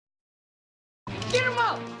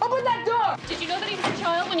out! Open that door! Did you know that he was a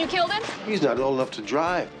child when you killed him? He's not old enough to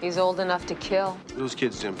drive. He's old enough to kill. Those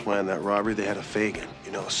kids didn't plan that robbery. They had a Fagin.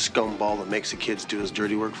 You know, a scumball that makes the kids do his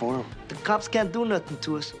dirty work for him. The cops can't do nothing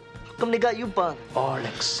to us. How come they got you bothered? All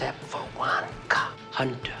except for one cop,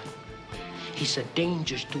 Hunter. He's a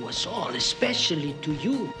danger to us all, especially to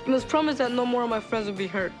you. You must promise that no more of my friends will be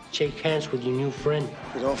hurt. Shake hands with your new friend.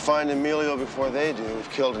 If we don't find Emilio before they do,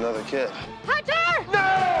 we've killed another kid. Hunter!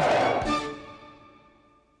 No!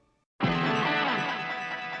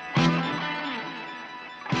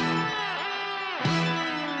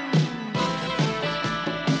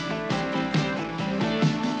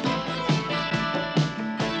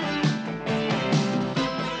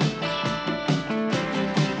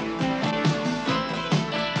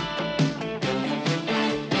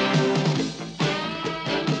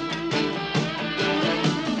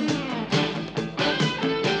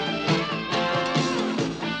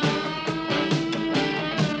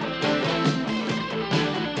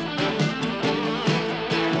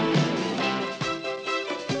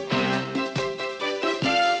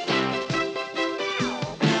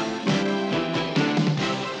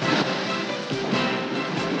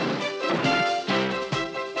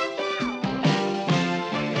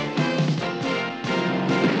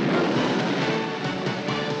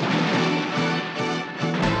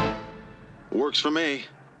 Works for me.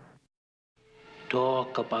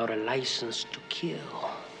 Talk about a license to kill.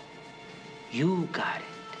 You got it.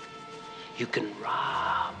 You can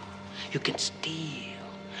rob. You can steal.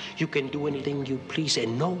 You can do anything you please,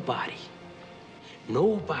 and nobody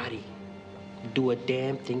do a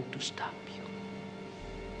damn thing to stop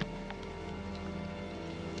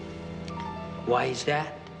you. Why is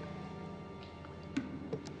that?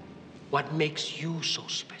 What makes you so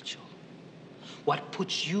special? What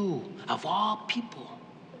puts you, of all people,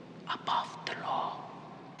 above the law?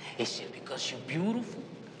 Is it because you're beautiful?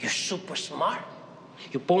 You're super smart?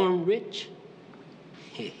 You're born rich?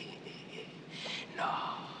 No.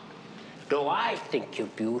 Though I think you're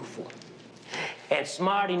beautiful and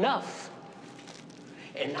smart enough,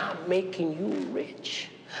 and I'm making you rich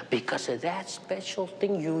because of that special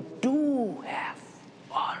thing you do have,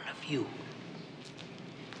 all of you.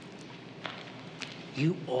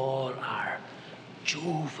 You all are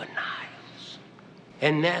juveniles.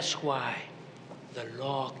 And that's why the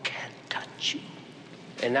law can't touch you.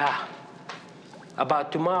 And now,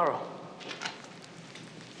 about tomorrow,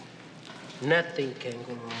 nothing can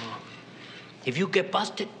go wrong. If you get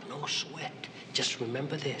busted, no sweat. Just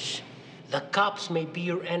remember this. The cops may be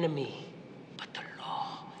your enemy, but the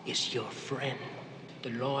law is your friend.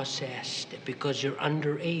 The law says that because you're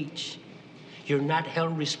underage, you're not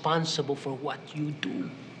held responsible for what you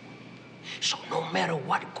do. So no matter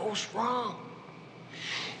what goes wrong,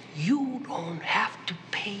 you don't have to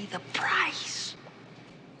pay the price.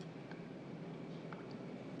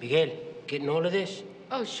 Miguel, getting all of this?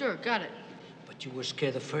 Oh, sure, got it. But you were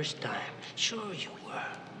scared the first time. Sure you were.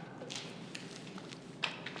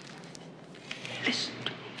 Listen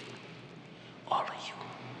to me, all of you.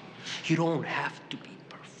 You don't have to be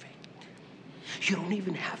perfect. You don't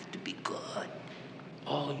even have to be good.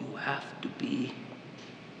 All you have to be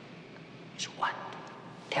is what?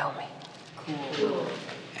 Tell me. Cool.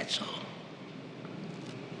 That's all.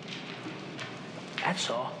 That's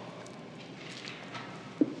all.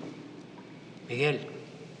 Miguel,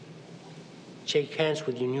 shake hands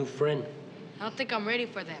with your new friend. I don't think I'm ready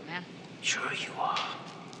for that, man. Sure you are.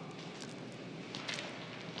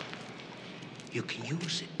 You can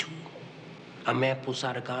use it, too. A man pulls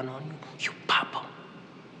out a gun on you, you pop him.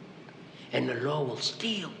 And the law will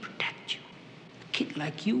still protect you. A kid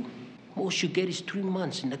like you, most you get is 3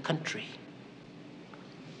 months in the country.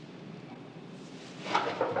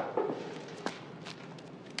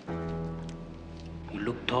 You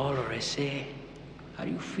look taller, I say. How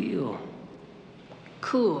do you feel?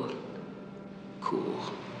 Cool. Cool.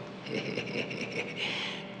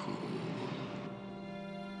 Cool.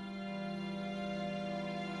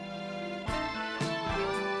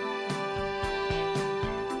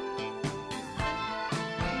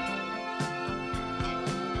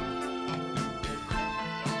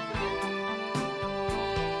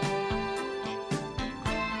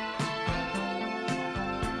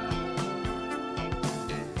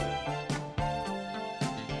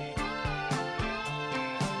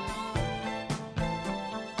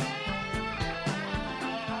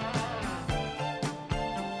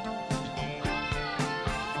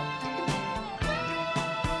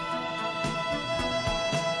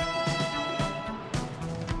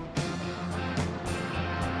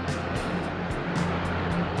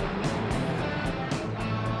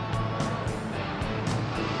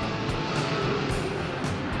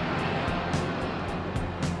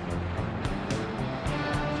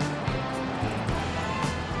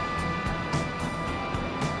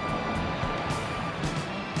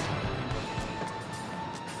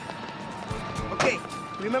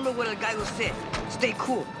 remember what El Gallo said. Stay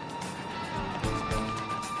cool.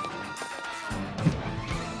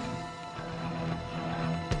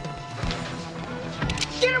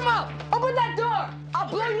 Get him up! Open that door! I'll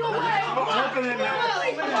blow you away! Open it now.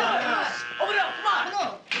 Open up, come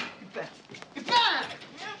on! Get back!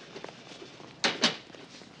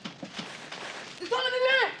 There's something in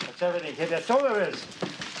there! That's everything, kid. That's all there is.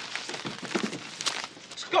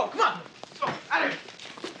 Let's go, come on! Let's go, out of here!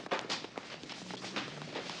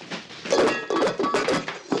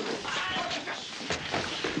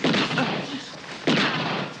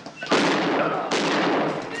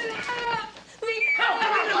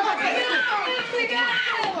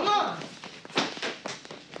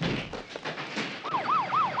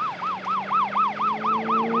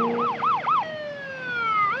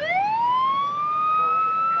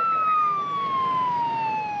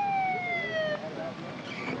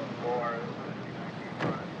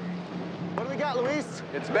 What do we got, Luis?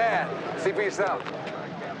 It's bad. See for yourself.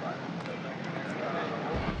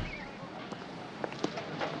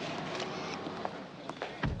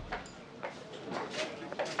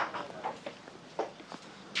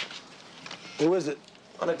 Who is it?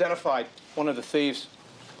 Unidentified. One of the thieves.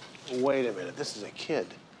 Wait a minute, this is a kid.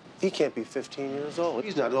 He can't be 15 years old.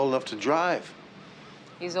 He's not old enough to drive.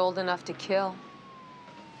 He's old enough to kill.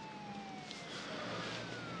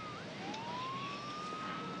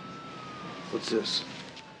 What's this?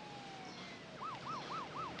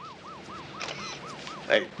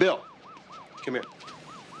 Hey, Bill, come here.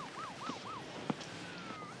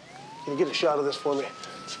 Can you get a shot of this for me?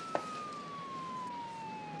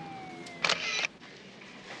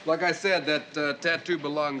 Like I said, that tattoo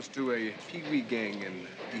belongs to a Pee-wee gang in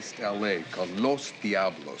East LA called Los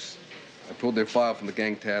Diablos. I pulled their file from the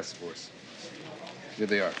gang task force. Here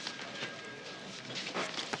they are.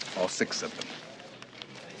 All 6 of them.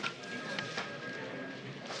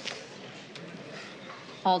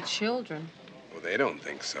 All children. Well, they don't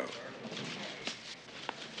think so.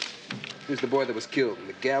 Here's the boy that was killed,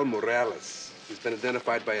 Miguel Morales. He's been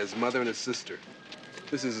identified by his mother and his sister.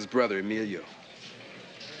 This is his brother, Emilio.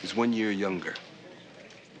 He's 1 year younger.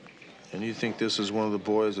 And you think this is one of the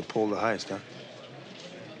boys that pulled the heist, huh?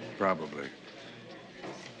 Probably.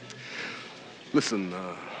 Listen,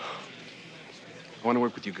 I want to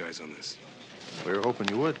work with you guys on this. We were hoping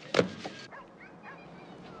you would.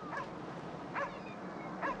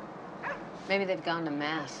 Maybe they've gone to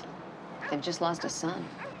mass. They've just lost a son.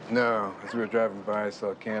 No, as we were driving by, I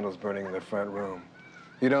saw candles burning in the front room.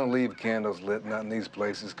 You don't leave candles lit, not in these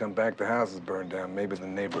places. Come back, the house is burned down, maybe the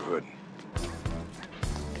neighborhood.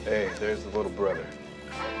 Hey, there's the little brother.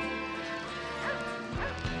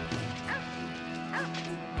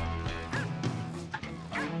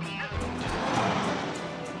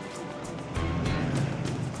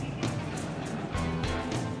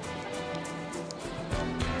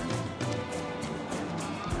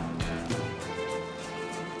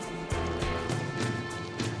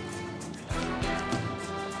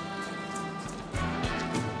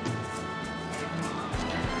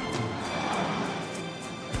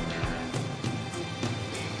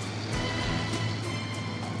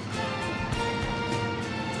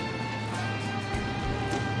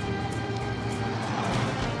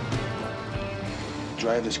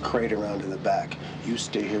 Drive this crate around to the back. You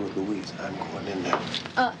stay here with Louise. I'm going in there.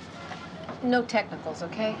 No technicals,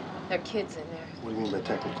 okay? There are kids in there. What do you mean by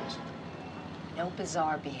technicals? No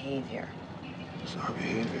bizarre behavior. Bizarre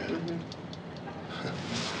behavior.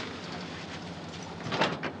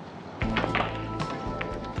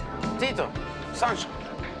 Tito, Sancho.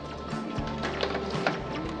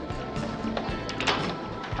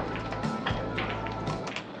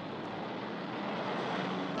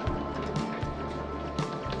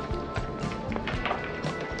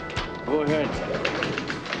 Go ahead.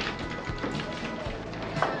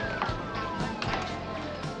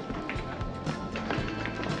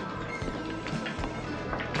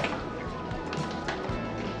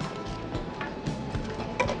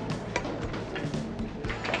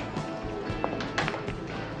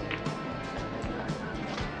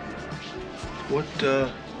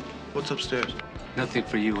 What's upstairs? Nothing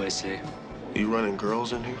for you, I say. You running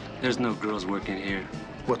girls in here? There's no girls working here.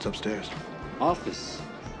 What's upstairs? Office,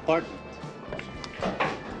 apartment.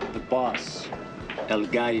 The boss, El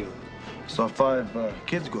Gallo. Saw 5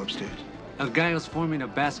 kids go upstairs. El Gallo's forming a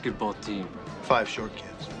basketball team. 5 short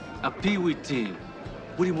kids. A pee-wee team.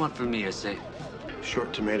 What do you want from me, I say?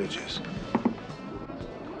 Short tomato juice.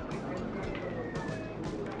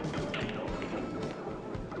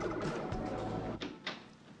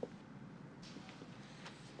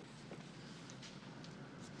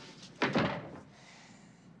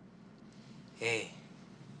 Hey,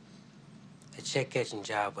 The check-catching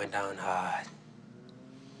job went down hard.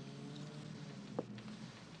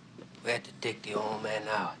 We had to take the old man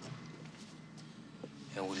out.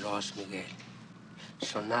 And we lost Miguel.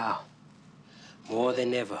 So now, more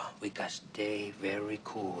than ever, we got to stay very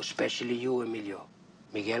cool, especially you, Emilio.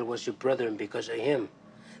 Miguel was your brother, and because of him,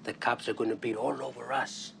 the cops are gonna be all over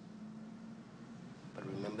us. But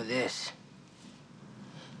remember this.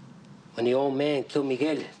 When the old man killed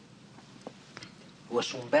Miguel, it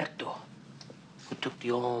was Humberto who took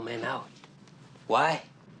the old man out. Why?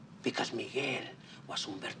 Because Miguel was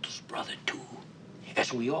Humberto's brother, too,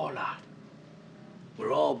 as we all are.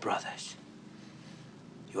 We're all brothers.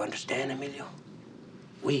 You understand, Emilio?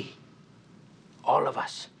 We, all of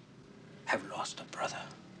us, have lost a brother.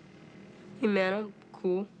 Hey, man, I'm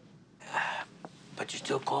cool. But you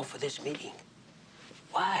still call for this meeting.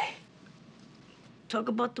 Why? Talk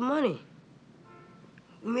about the money.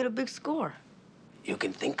 We made a big score. You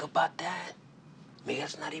can think about that.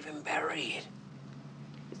 Miguel's not even buried.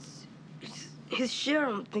 It's his share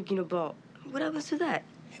I'm thinking about. What happens to that?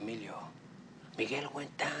 Emilio, Miguel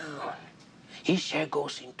went down. His share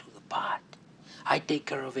goes into the pot. I take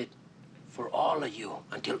care of it for all of you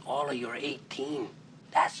until all of you are 18.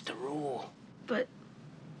 That's the rule. But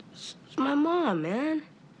it's my mom, man.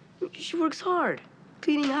 She works hard,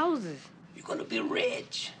 cleaning houses. You're gonna be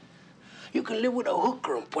rich. You can live with a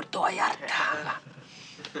hooker in Puerto Vallarta.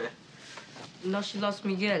 Now she lost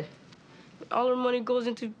Miguel. All her money goes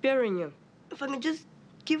into burying him. If I can just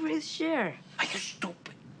give her his share. Are you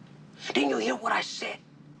stupid? Didn't you hear what I said?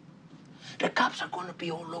 The cops are gonna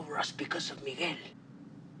be all over us because of Miguel.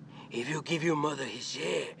 If you give your mother his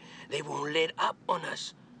share, they won't let up on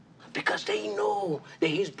us. Because they know that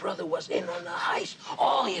his brother was in on the heist.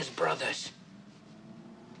 All his brothers.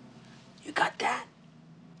 You got that?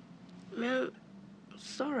 Man, I'm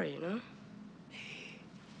sorry, you know?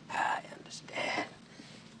 I understand.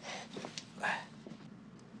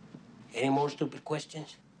 Any more stupid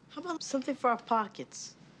questions? How about something for our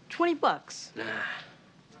pockets? $20. Nah.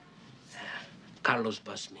 Carlos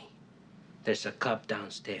bust me. There's a cop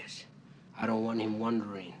downstairs. I don't want him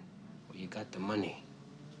wondering where you got the money.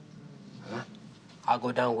 Huh? I'll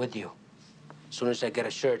go down with you. As soon as I get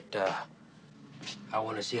a shirt, I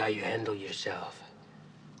want to see how you handle yourself.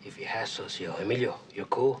 If you have socio. Emilio, you're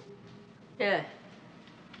cool? Yeah.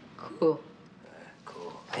 Cool.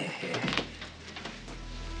 Cool.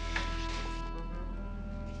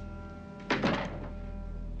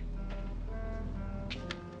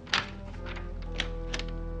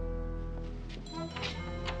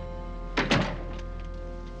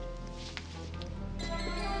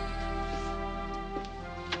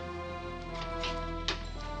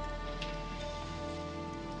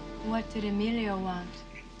 What did Emilio want?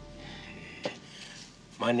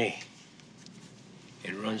 Money.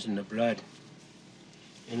 It runs in the blood.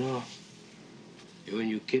 You know, you and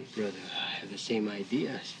your kid brother have the same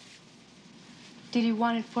ideas. Did he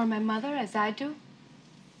want it for my mother, as I do?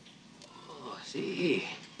 Oh, see.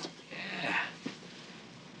 Yeah.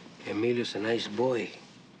 Emilio's a nice boy.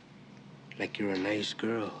 Like you're a nice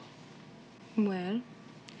girl. Well,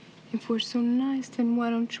 if we're so nice, then why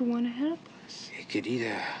don't you want to help us? Hey,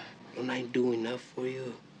 querida, don't I do enough for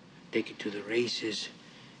you? Take you to the races,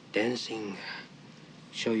 dancing,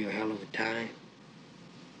 show you a hell of a time.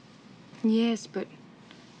 Yes, but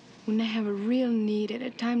when I have a real need at a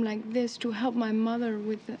time like this to help my mother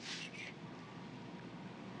with the...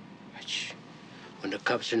 Shh. When the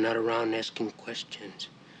cops are not around asking questions,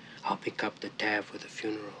 I'll pick up the tab for the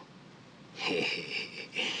funeral. And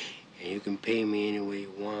you can pay me any way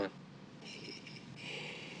you want.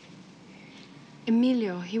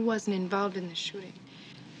 Emilio, he wasn't involved in the shooting.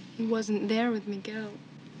 He wasn't there with Miguel.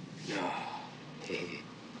 No.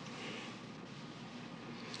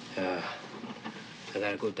 I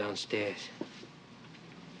gotta go downstairs.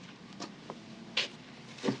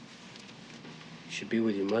 You should be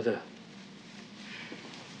with your mother.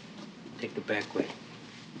 Take the back way.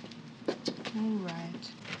 All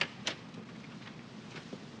right.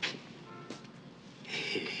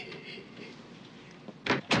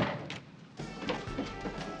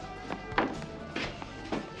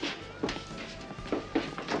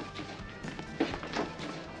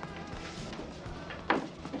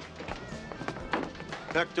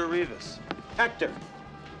 Hector Rivas. Hector.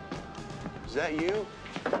 Is that you?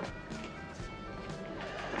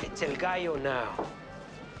 It's El Gallo now.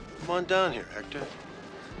 Come on down here, Hector.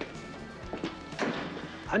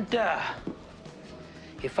 Hunter,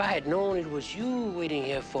 if I had known it was you waiting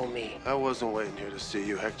here for me. I wasn't waiting here to see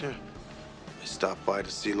you, Hector. I stopped by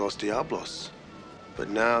to see Los Diablos. But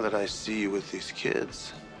now that I see you with these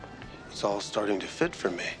kids, it's all starting to fit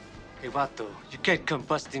for me. Hey, Vato, you can't come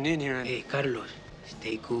busting in here and... Hey, Carlos,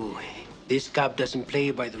 stay cool. This cop doesn't play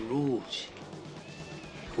by the rules.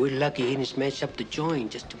 We're lucky he didn't smash up the joint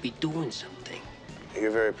just to be doing something. You're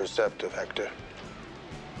very perceptive, Hector.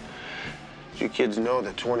 You kids know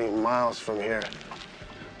that 20 miles from here,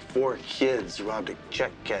 4 kids robbed a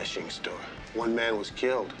check cashing store. 1 man was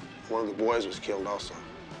killed. One of the boys was killed also.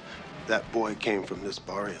 That boy came from this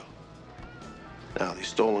barrio. Now, the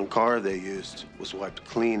stolen car they used was wiped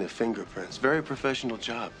clean of fingerprints. Very professional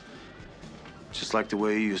job. Just like the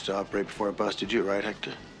way you used to operate before I busted you, right,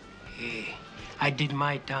 Hector? Hey, I did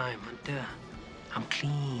my time, and I'm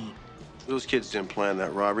clean. Those kids didn't plan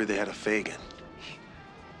that robbery. They had a Fagin.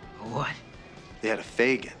 What? They had a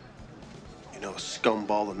Fagin. You know, a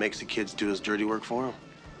scumball that makes the kids do his dirty work for him.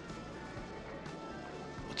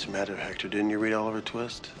 What's the matter, Hector? Didn't you read Oliver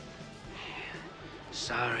Twist?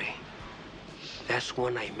 Sorry. That's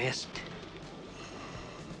one I missed.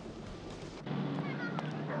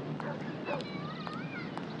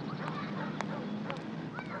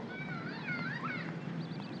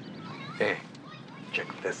 Hey, check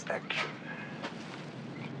this action.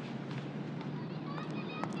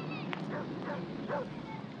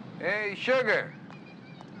 Hey, Sugar.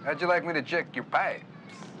 How'd you like me to check your pipes?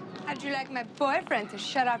 How'd you like my boyfriend to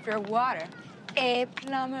shut off your water? Eh,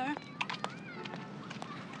 plumber?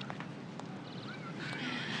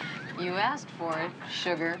 You asked for it,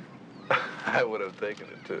 sugar. I would have taken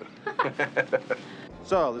it, too.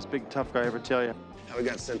 So, this big tough guy ever tell you how he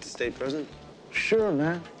got sent to state prison? Sure,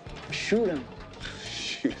 man. Shoot him.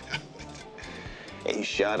 Shoot out. He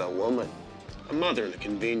shot a woman. A mother in a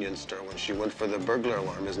convenience store when she went for the burglar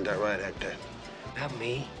alarm. Isn't that right, Hector? Not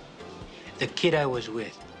me. The kid I was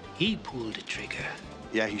with, he pulled the trigger.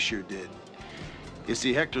 Yeah, he sure did. You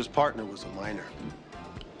see, Hector's partner was a minor.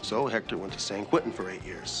 So Hector went to San Quentin for 8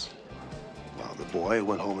 years, while the boy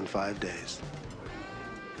went home in 5 days.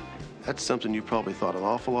 That's something you probably thought an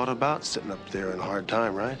awful lot about, sitting up there in a hard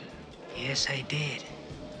time, right? Yes, I did.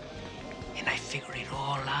 And I figured it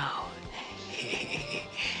all out.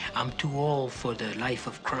 I'm too old for the life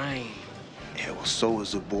of crime. Yeah, well, so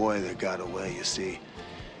was the boy that got away, you see.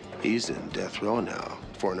 He's in death row now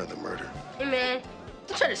for another murder. Hey, man,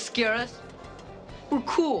 don't try to scare us. We're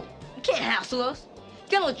cool. You can't hassle us.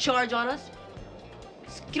 Get no charge on us.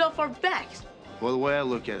 Just get off our backs. Well, the way I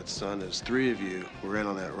look at it, son, is 3 of you were in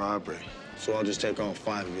on that robbery. So I'll just take all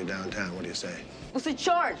 5 of you downtown. What do you say? What's the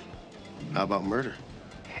charge? How about murder?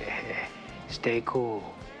 Stay cool.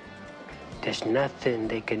 There's nothing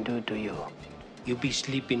they can do to you. You'll be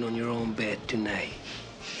sleeping on your own bed tonight.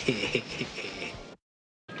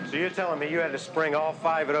 So you're telling me you had to spring all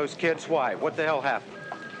 5 of those kids? Why? What the hell happened?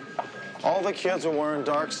 All the kids were wearing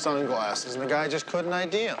dark sunglasses, and the guy just couldn't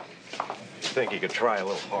ID them. Think you could try a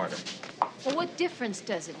little harder. Well, what difference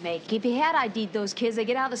does it make? If he had ID'd those kids, they'd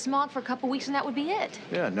get out of the smog for a couple weeks and that would be it.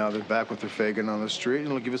 Yeah, now they're back with their Fagin on the street, and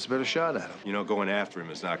it'll give us a better shot at him. You know, going after him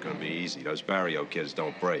is not going to be easy. Those barrio kids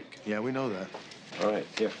don't break. Yeah, we know that. All right,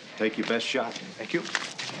 here, take your best shot. Thank you.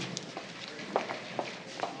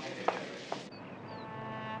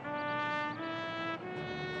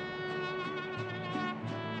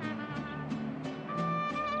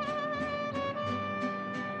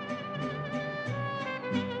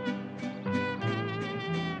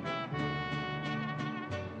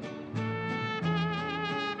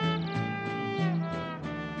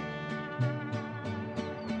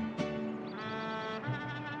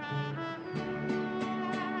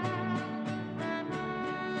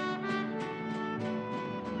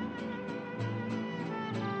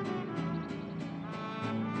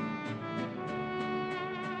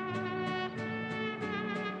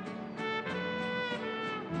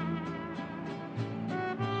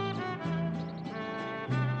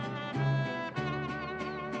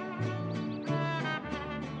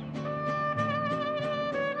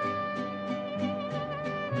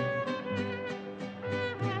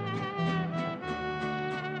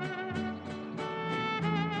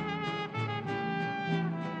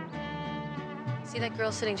 See that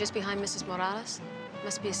girl sitting just behind Mrs. Morales?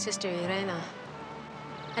 Must be his sister, Irena.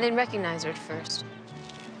 I didn't recognize her at first.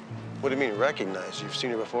 What do you mean, recognize? You've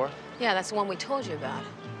seen her before? Yeah, that's the one we told you about.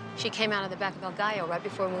 She came out of the back of El Gallo right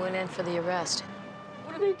before we went in for the arrest.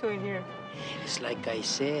 What are they doing here? It's like I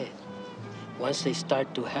said. Once they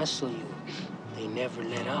start to hassle you, they never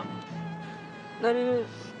let up. Not even...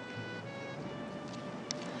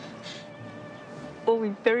 Will we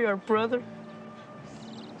bury our brother?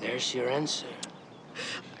 There's your answer.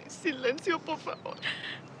 Silencio, por favor.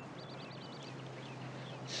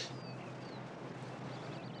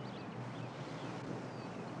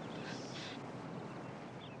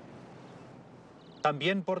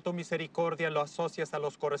 También por tu misericordia lo asocias a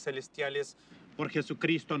los coros celestiales, por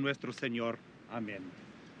Jesucristo nuestro Señor. Amén.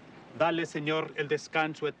 Dale, Señor, el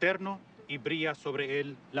descanso eterno y brilla sobre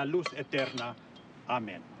él la luz eterna.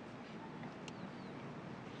 Amén.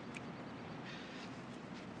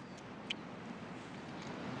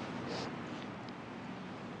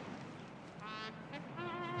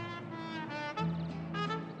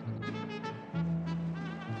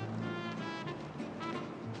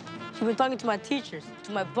 You've been talking to my teachers,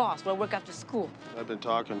 to my boss, where I work after school. I've been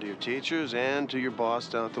talking to your teachers and to your boss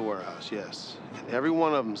down at the warehouse, yes. And every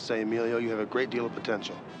one of them say, Emilio, you have a great deal of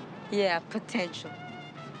potential. Yeah, potential.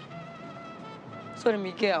 So did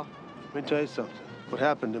Miguel. Let me tell you something. What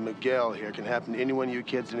happened to Miguel here can happen to any one of you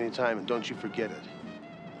kids at any time, and don't you forget it.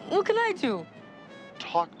 What can I do?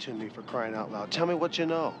 Talk to me, for crying out loud. Tell me what you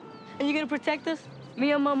know. And you gonna protect us?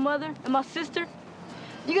 Me and my mother and my sister?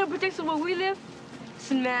 You gonna protect us where we live?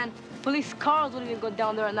 Listen, man, police cars wouldn't even go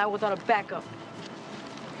down there at night without a backup.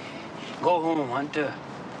 Go home, Hunter.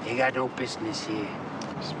 You got no business here.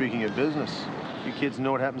 Speaking of business, you kids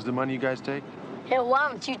know what happens to the money you guys take? Hey, why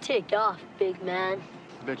don't you take off, big man?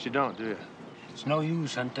 Bet you don't, do you? It's no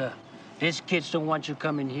use, Hunter. These kids don't want you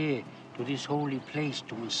coming here to this holy place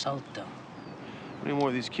to insult them. How many more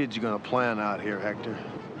of these kids you gonna plan out here, Hector?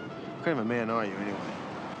 What kind of a man are you, anyway?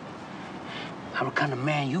 I'm the kind of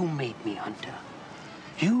man you made me, Hunter.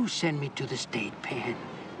 You sent me to the state pen,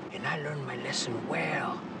 and I learned my lesson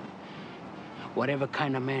well. Whatever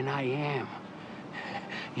kind of man I am,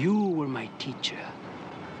 you were my teacher.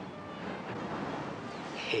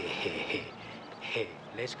 Hey, hey, hey, hey,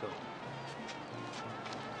 let's go.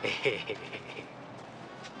 Hey, hey, hey, hey.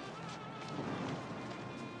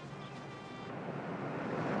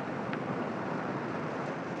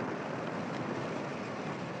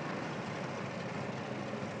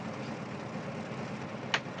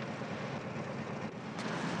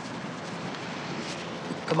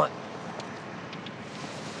 Come on.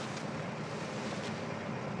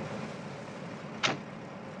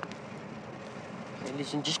 Hey,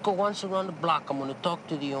 listen, just go once around the block. I'm gonna talk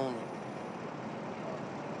to the owner.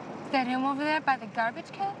 Is that him over there by the garbage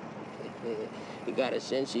can? You got a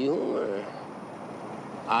sense of humor.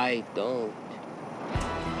 I don't.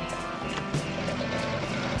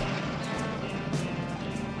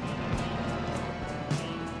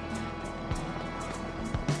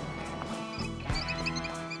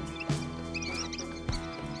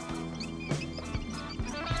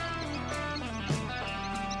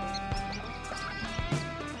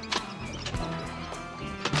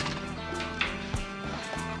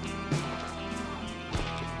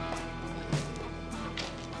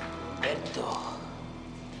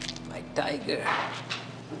 My tiger.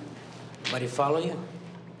 Somebody follow you?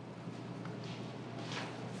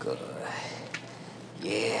 Good.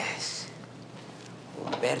 Yes.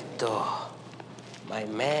 Humberto, my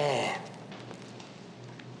man.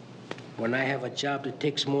 When I have a job that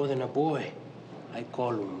takes more than a boy, I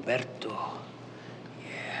call Humberto.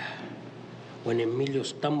 Yeah. When Emilio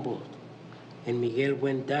stumbled and Miguel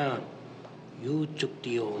went down, you took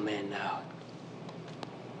the old man out.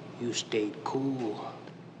 You stayed cool.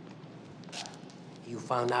 You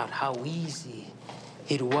found out how easy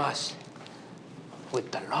it was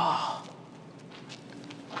with the law.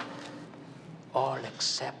 All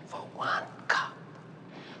except for one cop,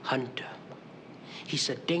 Hunter. He's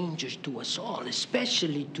a danger to us all,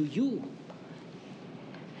 especially to you.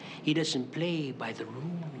 He doesn't play by the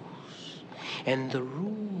rules. And the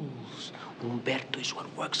rules, Humberto, is what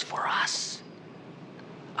works for us.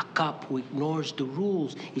 A cop who ignores the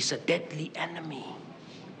rules is a deadly enemy.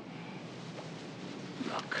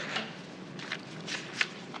 Look.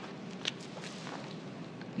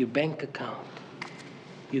 Your bank account.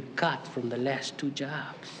 You cut from the last 2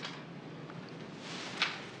 jobs.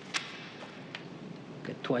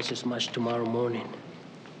 Get twice as much tomorrow morning.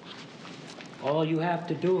 All you have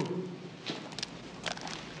to do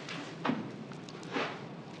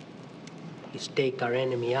is take our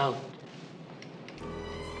enemy out.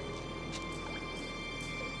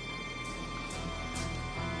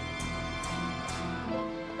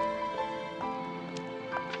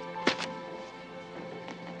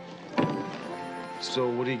 So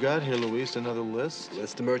what do you got here, Luis? Another list?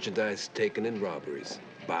 List of merchandise taken in robberies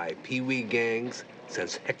by Pee-wee gangs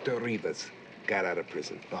since Hector Rivas got out of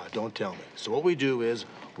prison. Oh, don't tell me. So what we do is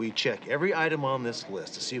we check every item on this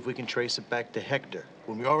list to see if we can trace it back to Hector,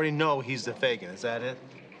 when we already know he's the Fagin. Is that it?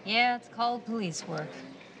 Yeah, it's called police work.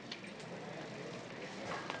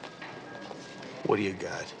 What do you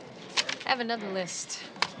got? I have another list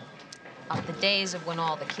of the days of when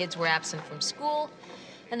all the kids were absent from school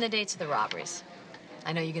and the dates of the robberies.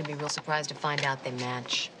 I know you're gonna be real surprised to find out they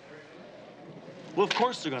match. Well, of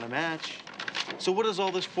course they're gonna match. So what is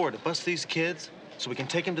all this for? To bust these kids? So we can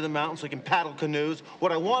take them to the mountains, so we can paddle canoes?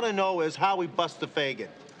 What I want to know is how we bust the Fagin.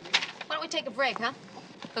 Why don't we take a break, huh?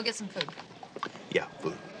 Go get some food. Yeah,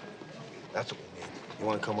 food. That's what we need. You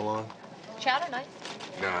want to come along? Chowder night.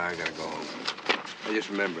 No, I gotta go home. I just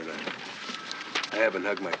remembered I haven't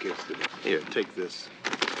hugged my kids today. Here, take this.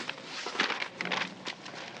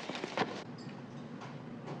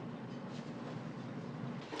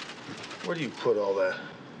 Where do you put all that?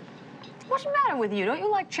 What's the matter with you? Don't you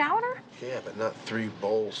like chowder? Yeah, but not 3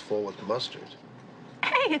 bowls full with mustard.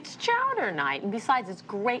 Hey, it's chowder night, and besides, it's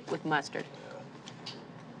great with mustard.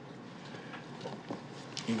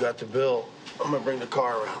 You got the bill. I'm gonna bring the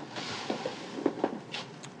car around.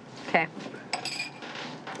 Okay.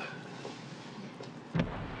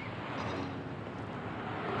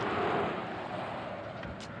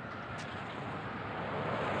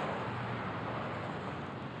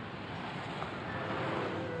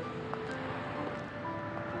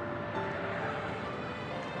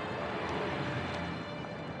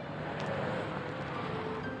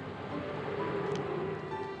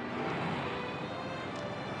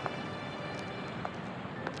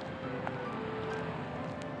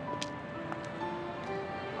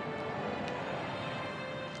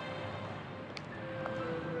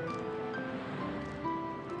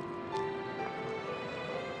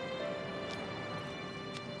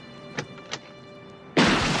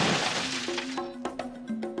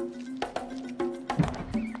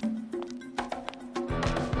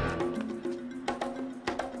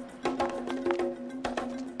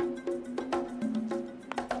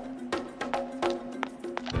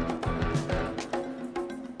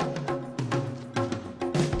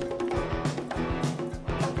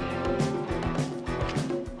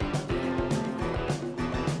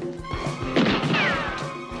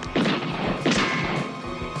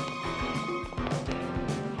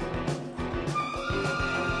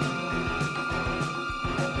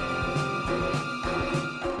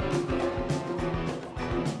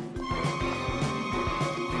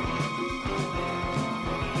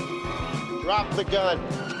 Drop the gun.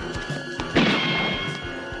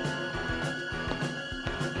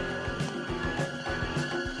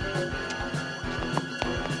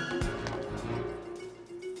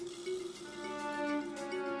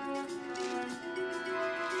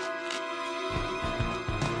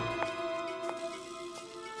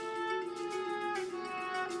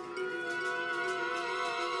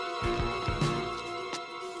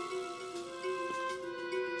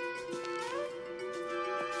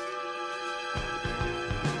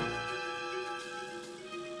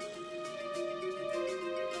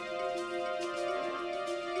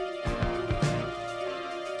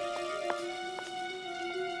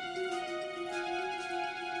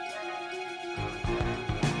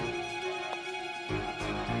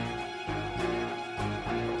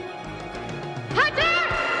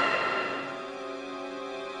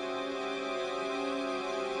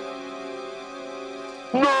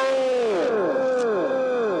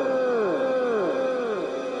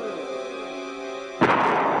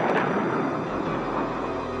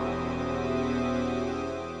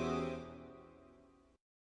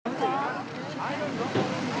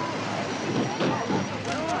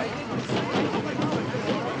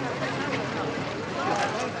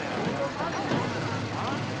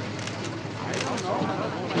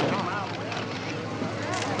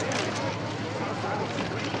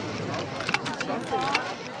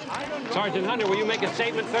 Sergeant Hunter, will you make a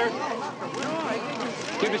statement, sir?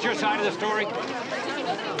 Give us your side of the story. Did you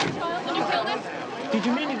know that he was a child when you killed him? Did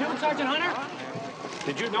you mean to do it, Sergeant Hunter?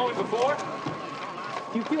 Did you know him before?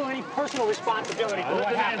 Do you feel any personal responsibility for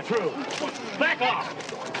what happened? Let the man through. Back off.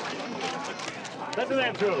 Let the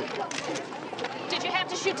man through. Did you have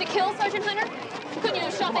to shoot to kill, Sergeant Hunter? Couldn't you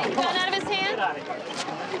have shot that gun out of his hand?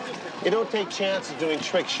 You don't take chances doing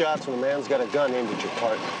trick shots when a man's got a gun aimed at your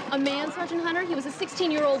partner. A man, Sergeant Hunter? He was a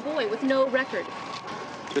 16-year-old boy with no record.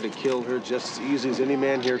 Could have killed her just as easy as any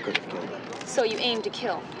man here could have killed her. So you aimed to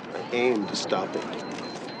kill? I aimed to stop it.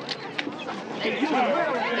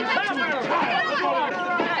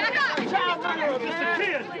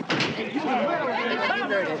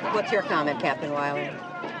 What's your comment, Captain Wiley?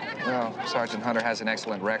 Well, Sergeant Hunter has an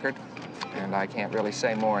excellent record, and I can't really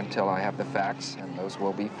say more until I have the facts, and those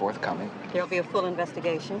will be forthcoming. There'll be a full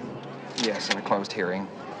investigation? Yes, in a closed hearing.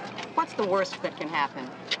 What's the worst that can happen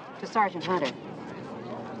to Sergeant Hunter?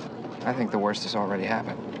 I think the worst has already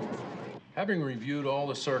happened. Having reviewed all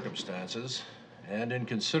the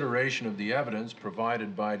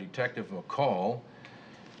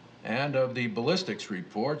and of the ballistics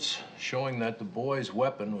reports showing that the boy's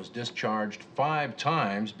weapon was discharged 5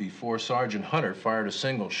 times before Sergeant Hunter fired a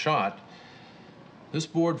single shot, this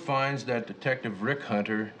board finds that Detective Rick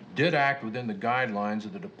Hunter did act within the guidelines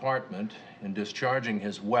of the department in discharging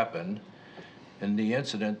his weapon in the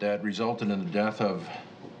incident that resulted in the death of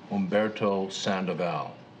Umberto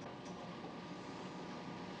Sandoval.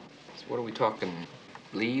 So what are we talking?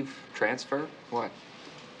 Leave? Transfer? What?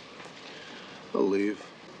 I'll leave.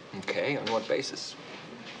 Okay, on what basis?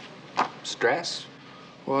 Stress?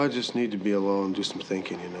 Well, I just need to be alone, do some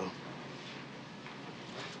thinking, you know.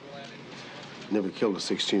 Never killed a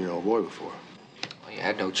 16-year-old boy before. Well, you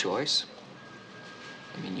had no choice.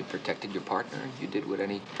 I mean, you protected your partner. You did what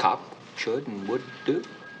any cop should and would do.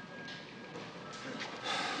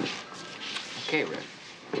 Okay, Red.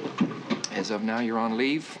 As of now, you're on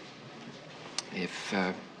leave. If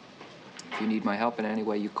you need my help in any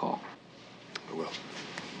way, you call. I will.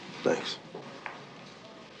 Thanks.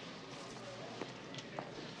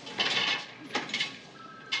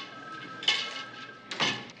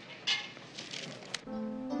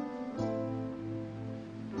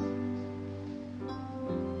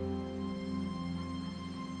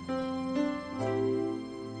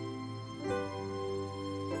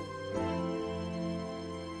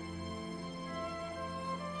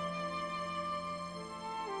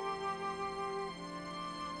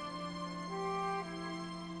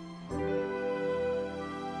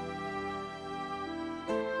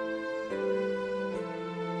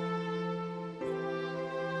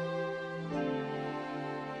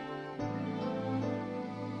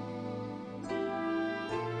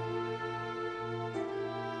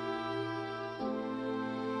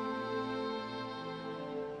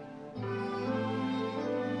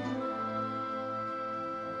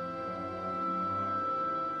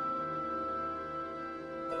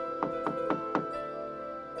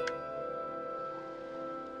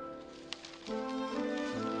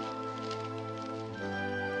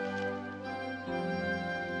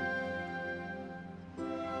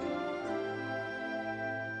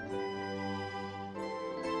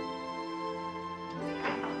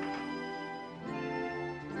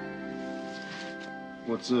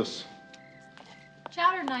 What's this?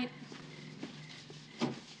 Chowder night.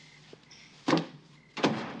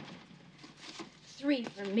 Three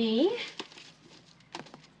for me.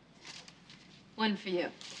 One for you.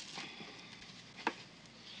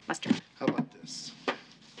 Mustard. How about this?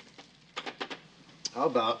 How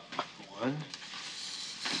about 1,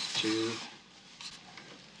 2,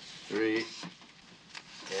 3,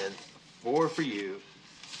 and 4 for you,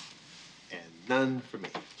 and none for me.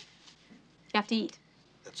 You have to eat.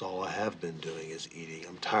 That's all I have been doing is eating.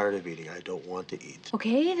 I'm tired of eating. I don't want to eat.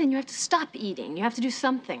 Okay, then you have to stop eating. You have to do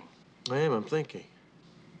something. I am. I'm thinking.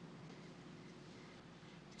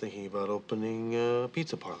 Thinking about opening a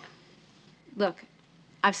pizza parlor. Look,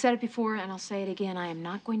 I've said it before and I'll say it again. I am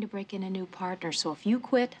not going to break in a new partner, so if you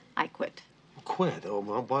quit, I quit. Quit? Oh,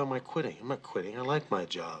 Mom, why am I quitting? I'm not quitting. I like my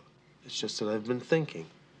job. It's just that I've been thinking.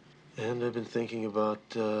 And I've been thinking about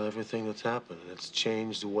everything that's happened. And it's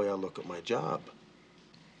changed the way I look at my job.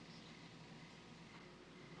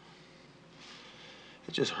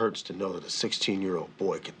 It just hurts to know that a 16-year-old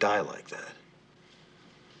boy could die like that.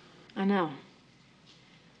 I know.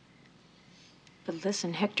 But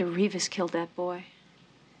listen, Hector Rivas killed that boy.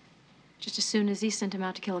 Just as soon as he sent him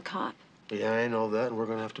out to kill a cop. Yeah, I know that, and we're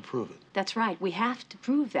gonna have to prove it. That's right. We have to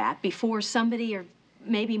prove that before somebody, or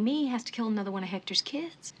maybe me, has to kill another one of Hector's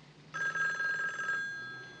kids.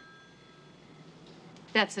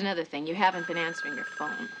 That's another thing. You haven't been answering your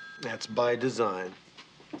phone. That's by design.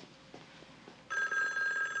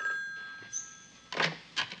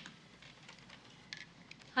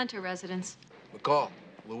 Hunter residence. McCall,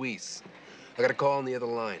 Luis. I got a call on the other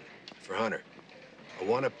line for Hunter. I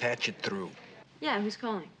want to patch it through. Yeah, who's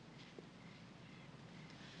calling?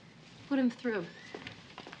 Put him through.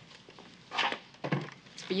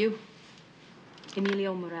 It's for you.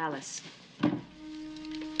 Emilio Morales.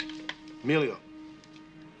 Emilio.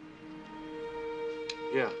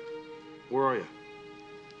 Yeah. Where are you?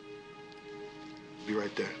 Be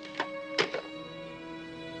right there.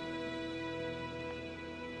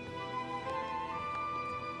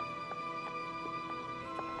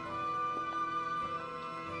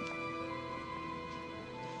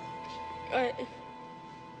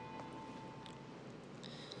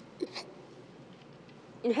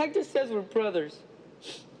 Hector says we're brothers.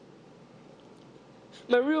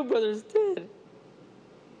 My real brother's dead.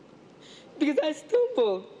 Because I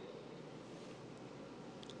stumbled.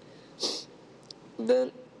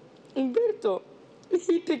 Then Umberto,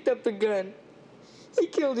 he picked up the gun. He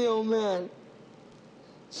killed the old man.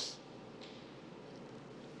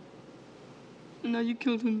 Now you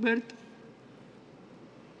killed Humberto.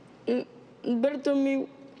 Humberto and me,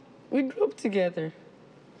 we grew up together.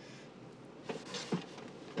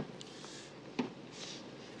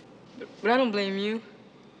 But I don't blame you.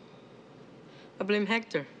 I blame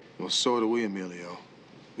Hector. Well, so do we, Emilio.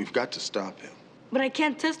 We've got to stop him. But I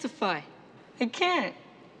can't testify. I can't.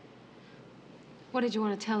 What did you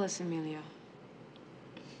want to tell us, Emilio?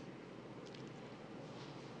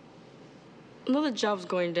 Another job's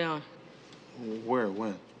going down. Where?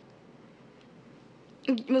 When?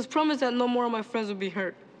 It was promised that no more of my friends would be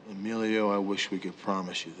hurt. Emilio, I wish we could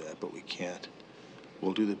promise you that, but we can't.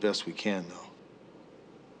 We'll do the best we can, though.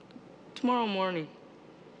 Tomorrow morning,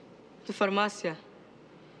 the farmacia,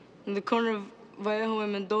 in the corner of Vallejo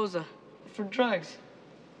and Mendoza, for drugs.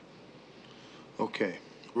 Okay,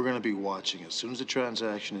 we're gonna be watching. As soon as the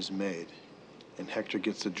transaction is made and Hector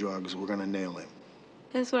gets the drugs, we're gonna nail him.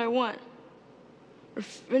 That's what I want. Or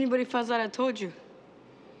if anybody finds out I told you,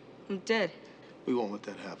 I'm dead. We won't let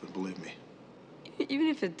that happen, believe me. Even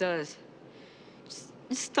if it does, just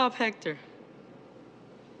stop Hector.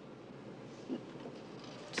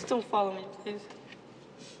 Just don't follow me, please.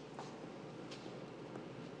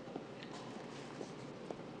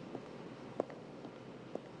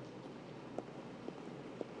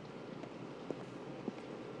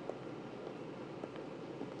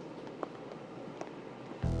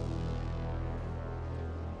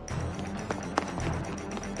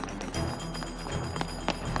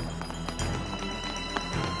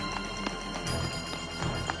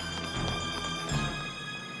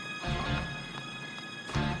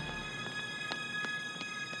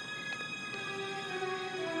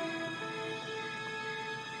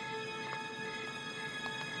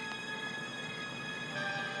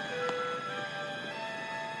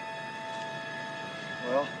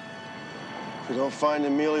 Well, if we don't find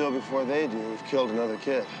Emilio before they do, we've killed another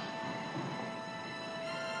kid.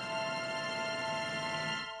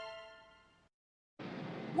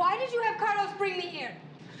 Why did you have Carlos bring me here?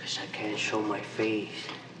 Because I can't show my face.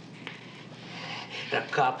 The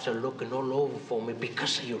cops are looking all over for me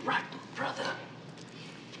because of your rotten brother.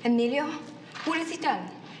 Emilio, what has he done?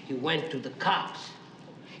 He went to the cops.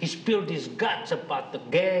 He spilled his guts about the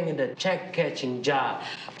gang and the check-catching job.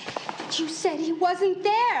 But you said he wasn't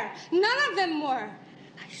there. None of them were.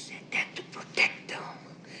 I said that to protect them.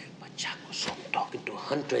 But Chaco's talking to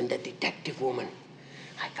Hunter and the detective woman.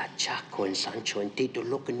 I got Chaco and Sancho and Tito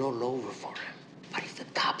looking all over for him. But if the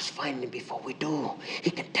cops find him before we do, he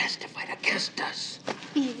can testify against us.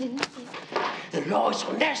 Even if... The law is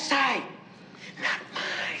on their side, not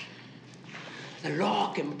mine. The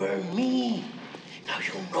law can burn me. Now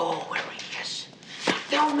you know where he is. Now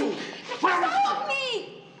tell me, where is he? Help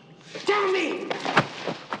me! Tell me!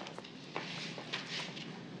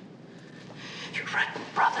 Your rotten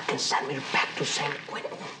brother can send me back to San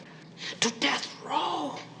Quentin, to death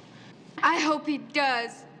row. I hope he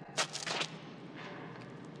does.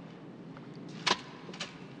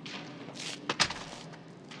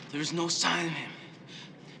 There's no sign of him.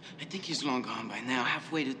 I think he's long gone by now,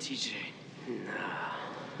 halfway to TJ. No.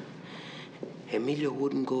 Emilio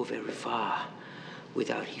wouldn't go very far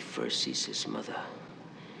without he first sees his mother.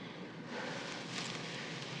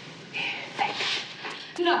 Here, take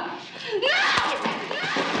it. No! No!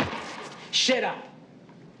 Shut up.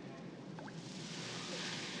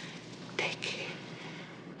 Take it.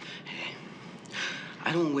 Hey,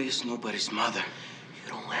 I don't waste nobody's mother.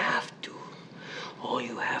 You don't have to. All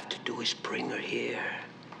you have to do is bring her here.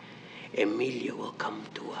 Emilio will come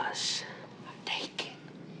to us. Take it.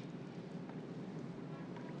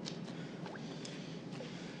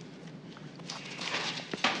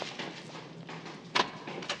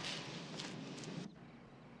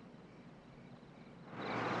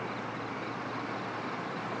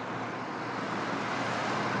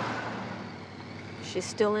 She's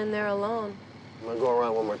still in there alone. I'm gonna go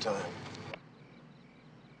around one more time.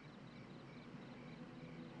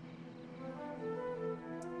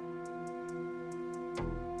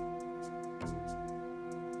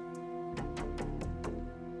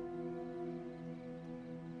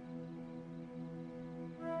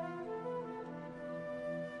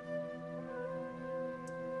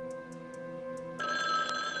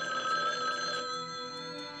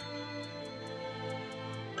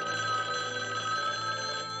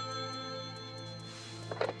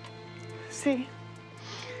 Sí.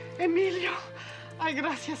 Emilio. Ay,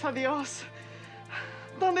 gracias a Dios.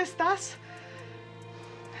 ¿Dónde estás?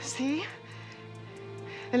 Sí.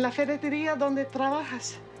 En la ferretería donde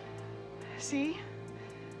trabajas. Sí.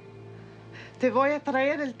 Te voy a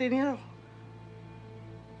traer el dinero.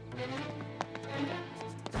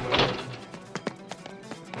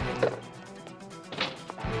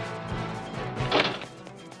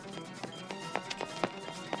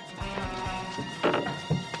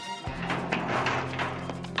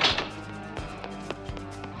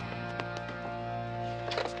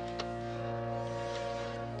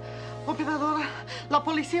 La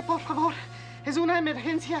policía, por favor. Es una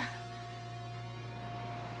emergencia.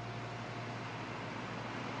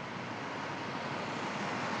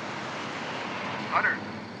 Hunter,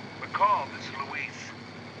 McCall, this is Luis.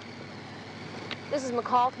 This is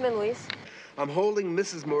McCall. Come in, Luis. I'm holding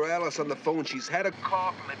Mrs. Morales on the phone. She's had a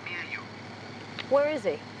call from Emilio. Where is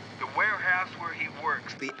he? The warehouse where he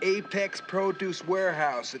works. The Apex Produce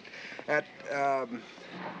Warehouse at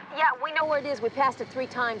Yeah, we know where it is. We passed it 3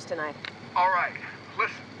 times tonight. All right,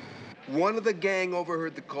 listen. One of the gang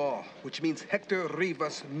overheard the call, which means Hector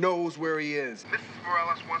Rivas knows where he is. Mrs.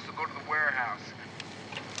 Morales wants to go to the warehouse.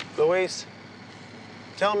 Luis,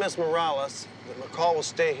 tell Miss Morales that McCall will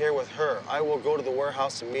stay here with her. I will go to the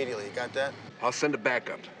warehouse immediately. You got that? I'll send a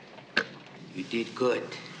backup. You did good.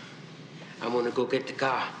 I'm gonna go get the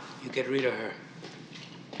car. You get rid of her.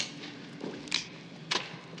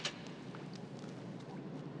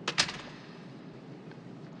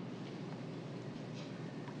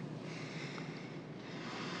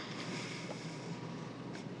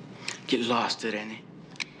 Get lost, Irene.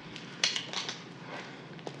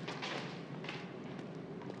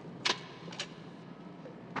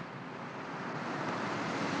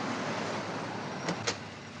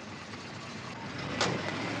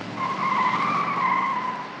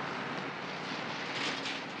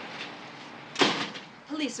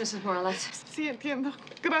 Police, Mrs. Morales. Sí, entiendo.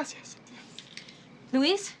 Gracias.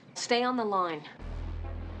 Luis, stay on the line.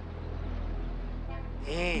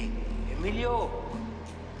 Hey, Emilio.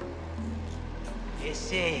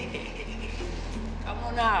 Ese. Come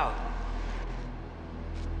on out.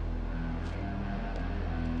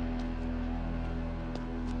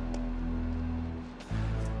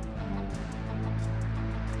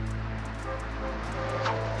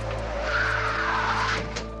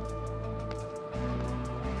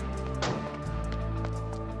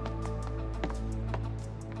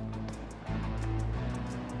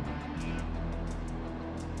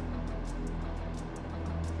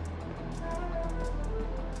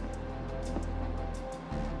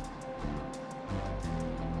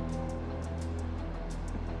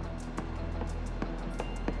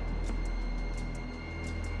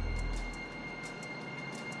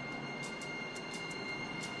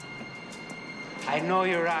 I know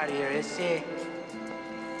you're out here, ese.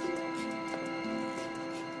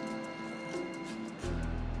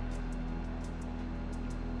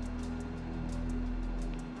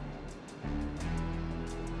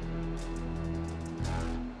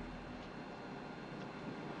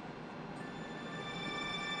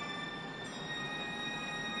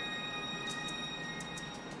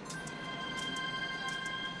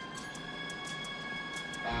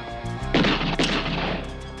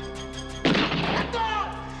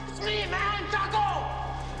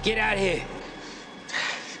 Get out of here.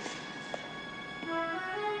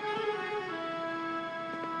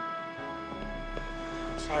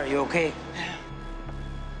 Sorry, you okay?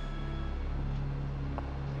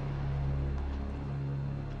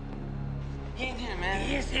 He ain't here, man.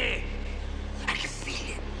 He is here. I can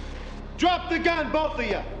see it. Drop the gun, both of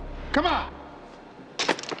you. Come on.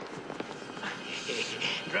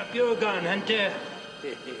 Drop your gun, Hunter.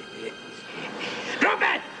 Drop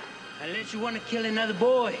it! Unless you want to kill another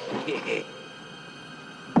boy.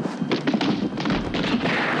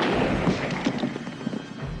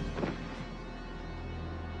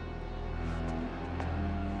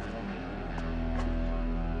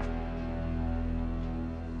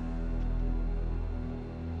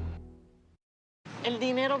 El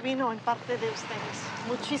dinero vino en parte de ustedes.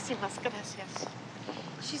 Muchísimas gracias.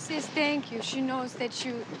 She says thank you. She knows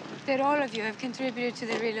that all of you have contributed to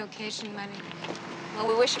the relocation money. Well,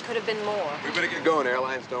 we wish it could have been more. We better get going.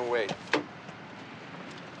 Airlines don't wait.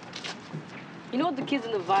 You know what the kids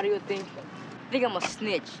in the barrio think? They think I'm a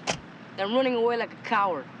snitch. That I'm running away like a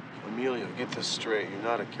coward. Emilio, get this straight. You're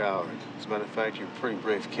not a coward. As a matter of fact, you're a pretty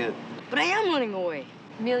brave kid. But I am running away.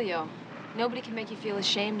 Emilio, nobody can make you feel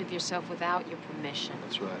ashamed of yourself without your permission.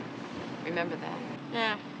 That's right. Remember that.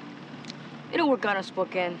 Yeah. It'll work out in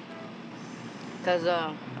Spokane. Because,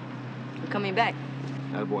 I'm coming back.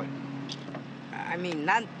 Attaboy. I mean,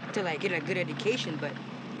 not till I get a good education, but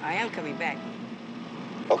I am coming back.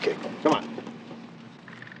 Okay, come on.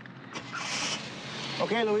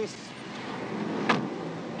 Okay, Luis.